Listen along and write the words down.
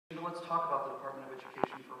let's talk about the Department of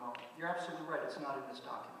Education for a moment. You're absolutely right, it's not in this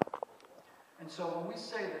document. And so when we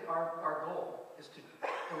say that our goal is to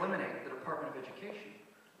eliminate the Department of Education,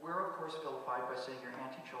 we're of course vilified by saying you're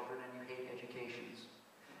anti-children and you hate educations.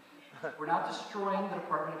 We're not destroying the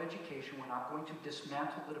Department of Education. We're not going to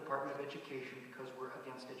dismantle the Department of Education because we're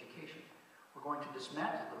against education. We're going to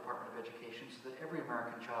dismantle the Department of Education so that every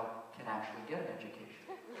American child can actually get an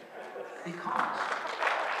education. Because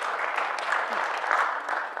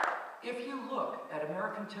if you look at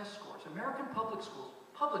American test scores, American public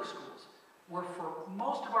schools were for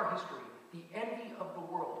most of our history the envy of the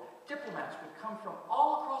world. Diplomats would come from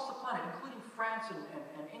all across the planet, including France and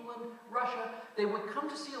England, Russia. They would come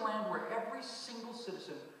to see a land where every single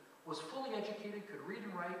citizen was fully educated, could read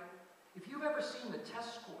and write. If you've ever seen the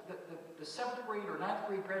test score, the 7th grade or 9th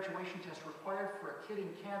grade graduation test required for a kid in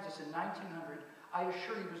Kansas in 1900, I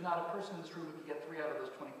assure you there's not a person in this room who could get 3 out of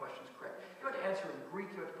those 20 questions correct. You had to answer in Greek,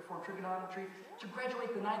 you had to perform trigonometry. To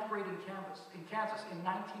graduate the 9th grade in Kansas in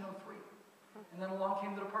 1903. And then along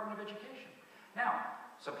came the Department of Education. Now,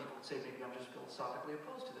 some people would say maybe I'm just philosophically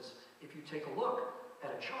opposed to this. If you take a look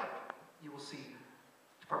at a chart, you will see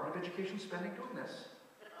Department of Education spending doing this,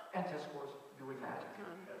 and test scores doing that.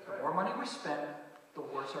 The more money we spend, the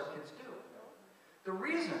worse our kids do. The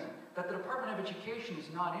reason that the Department of Education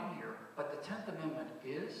is not in here, but the 10th Amendment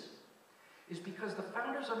is because the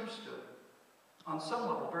founders understood, on some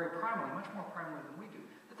level, very primarily, much more primarily than we do,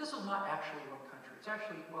 that this is not actually one country. It's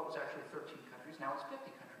actually, well, it was actually 13 countries, now it's 50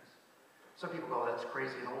 countries. Some people go, oh, that's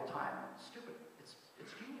crazy, an old time. It's stupid. It's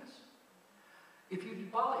genius. If you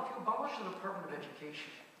abolish the Department of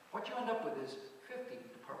Education, what you end up with is 50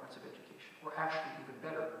 departments of education, or actually even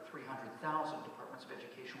better, 300,000 departments of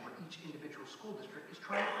education, where each individual school district is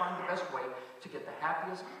trying to find the best way to get the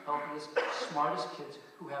happiest, healthiest, smartest kids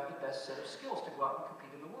who have the best set of skills to go out and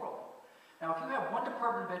compete in the world. Now, if you have one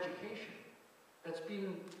Department of Education that's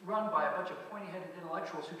being run by a bunch of pointy-headed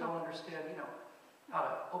intellectuals who don't understand, how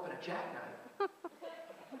to open a jackknife,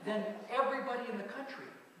 then everybody in the country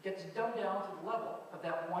gets dumbed down to the level of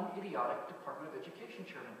that one idiotic Department of Education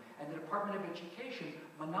chairman. And the Department of Education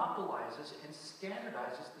monopolizes and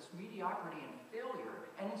standardizes this mediocrity and failure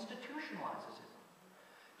and institutionalizes it.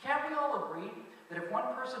 Can't we all agree that if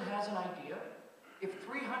one person has an idea, if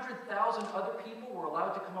 300,000 other people were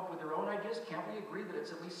allowed to come up with their own ideas, can't we agree that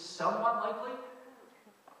it's at least somewhat likely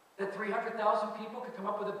that 300,000 people could come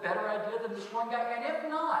up with a better idea than this one guy? And if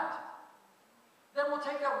not, then we'll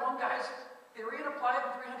take that one guy's theory and apply it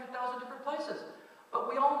in 300,000 different places. But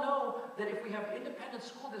we all know that if we have independent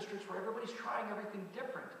school districts where everybody's trying everything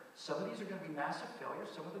different, some of these are going to be massive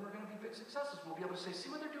failures, some of them are going to be big successes. We'll be able to say,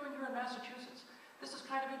 see what they're doing here in Massachusetts? This is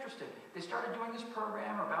kind of interesting. They started doing this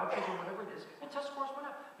program or vouchers or whatever it is, and test scores went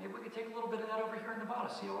up. Maybe we could take a little bit of that over here in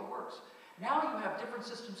Nevada, see how it works. Now you have different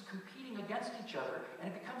systems competing against each other, and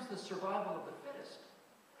it becomes the survival of the fittest.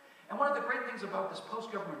 And one of the great things about this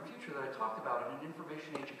post-government future that I talked about in an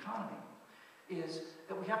information age economy is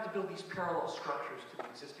that we have to build these parallel structures to the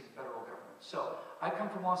existing federal government. So, I come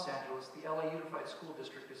from Los Angeles. The LA Unified School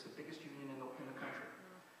District is the biggest union in the country.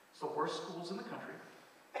 It's the worst schools in the country.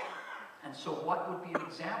 And so what would be an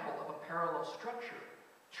example of a parallel structure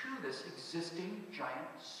to this existing,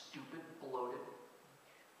 giant, stupid, bloated,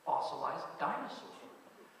 fossilized dinosaur?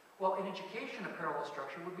 Well, in education, a parallel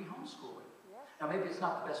structure would be homeschooling. Now, maybe it's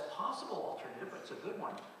not the best possible alternative, but it's a good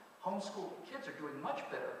one. Homeschool kids are doing much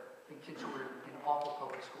better than kids who are in awful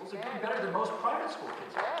public schools. They're doing better than most private school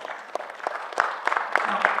kids.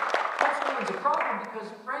 Now, homeschooling's a problem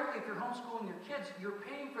because, frankly, if you're homeschooling your kids, you're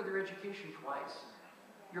paying for their education twice.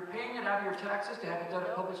 You're paying it out of your taxes to have it done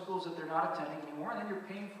at public schools that they're not attending anymore, and then you're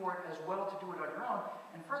paying for it as well to do it on your own.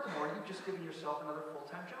 And furthermore, you've just given yourself another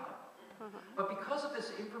full-time job. But because of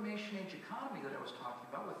this information age economy that I was talking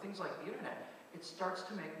about, with things like the internet, it starts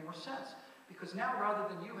to make more sense. Because now, rather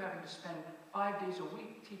than you having to spend 5 days a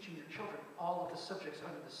week teaching your children all of the subjects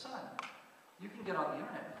under the sun, you can get on the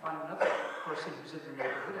internet and find another person who's in your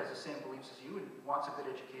neighborhood, has the same beliefs as you, and wants a good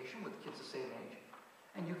education with kids the same age.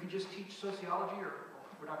 And you can just teach sociology, or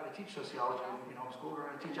we're not going to teach sociology in homeschool, we're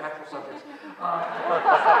going to teach actual subjects. We're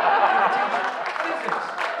going to teach physics,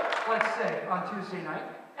 let's say, on Tuesday night.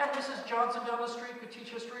 And Mrs. Johnson down the street could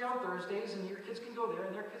teach history on Thursdays, and your kids can go there,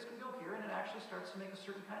 and their kids can go here, and it actually starts to make a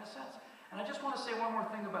certain kind of sense. And I just want to say one more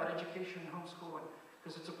thing about education and homeschooling,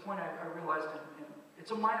 because it's a point I realized, and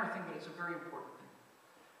it's a minor thing, but it's a very important thing.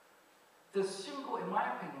 In my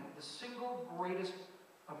opinion, the single greatest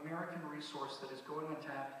American resource that is going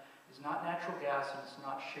untapped is not natural gas, and it's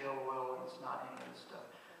not shale oil, and it's not any of this stuff.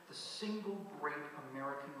 The single great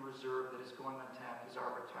American reserve that is going untapped is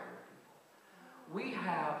our retired people. We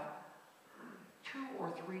have 2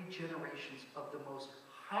 or 3 generations of the most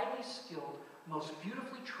highly skilled, most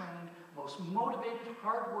beautifully trained, most motivated,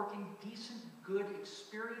 hardworking, decent, good,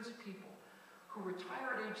 experienced people who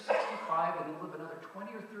retire at age 65 and then live another 20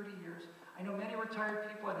 or 30 years. I know many retired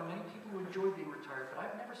people, I know many people who enjoy being retired, but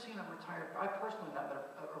I've never seen a retired, I personally not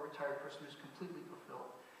met a retired person who's completely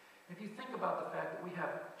fulfilled. And if you think about the fact that we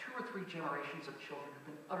have 2 or 3 generations of children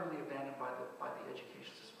who've been utterly abandoned by the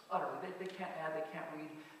education system, utterly, they can't add, they can't read,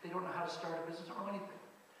 they don't know how to start a business or anything.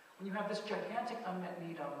 When you have this gigantic unmet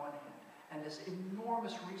need on one hand, and this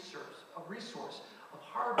enormous resource of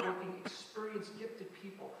hardworking, experienced, gifted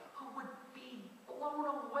people who would be blown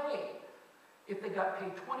away if they got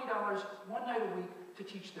paid $20 one night a week to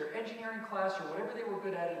teach their engineering class or whatever they were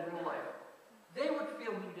good at in real life. They would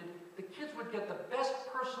feel needed. The kids would get the best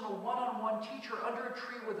personal one-on-one teacher under a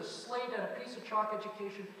tree with a slate and a piece of chalk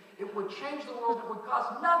education. It would change the world. It would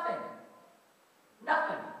cost nothing.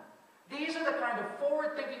 Nothing. These are the kind of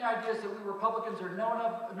forward-thinking ideas that we Republicans are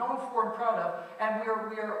known for and proud of, and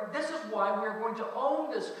this is why we are going to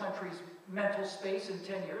own this country's mental space in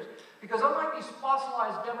 10 years, because unlike these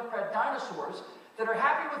fossilized Democrat dinosaurs that are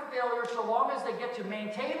happy with failure so long as they get to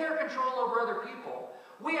maintain their control over other people,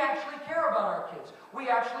 we actually care about our kids. We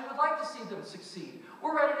actually would like to see them succeed.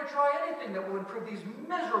 We're ready to try anything that will improve these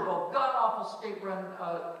miserable, god-awful state-run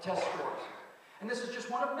test scores. And this is just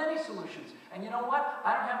one of many solutions. And you know what?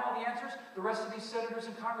 I don't have all the answers. The rest of these senators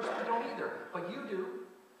and congressmen don't either. But you do.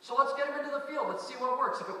 So let's get them into the field. Let's see what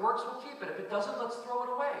works. If it works, we'll keep it. If it doesn't, let's throw it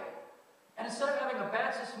away. And instead of having a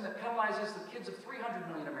bad system that penalizes the kids of 300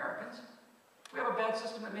 million Americans, we have a bad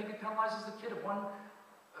system that maybe penalizes the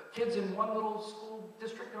kids in one little school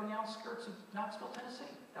district on the outskirts of Knoxville, Tennessee.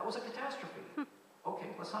 That was a catastrophe. Okay,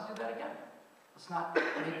 let's not do that again. Let's not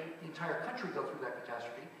make the entire country go through that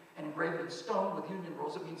catastrophe and engrave it in stone with union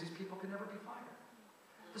rules that means these people can never be fired.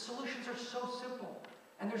 The solutions are so simple,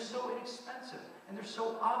 and they're so inexpensive, and they're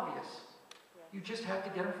so obvious. You just have to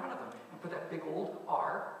get in front of them and put that big old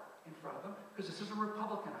R in front of them, because this is a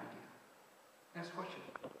Republican idea. Next question.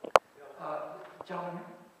 Gentlemen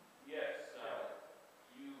here.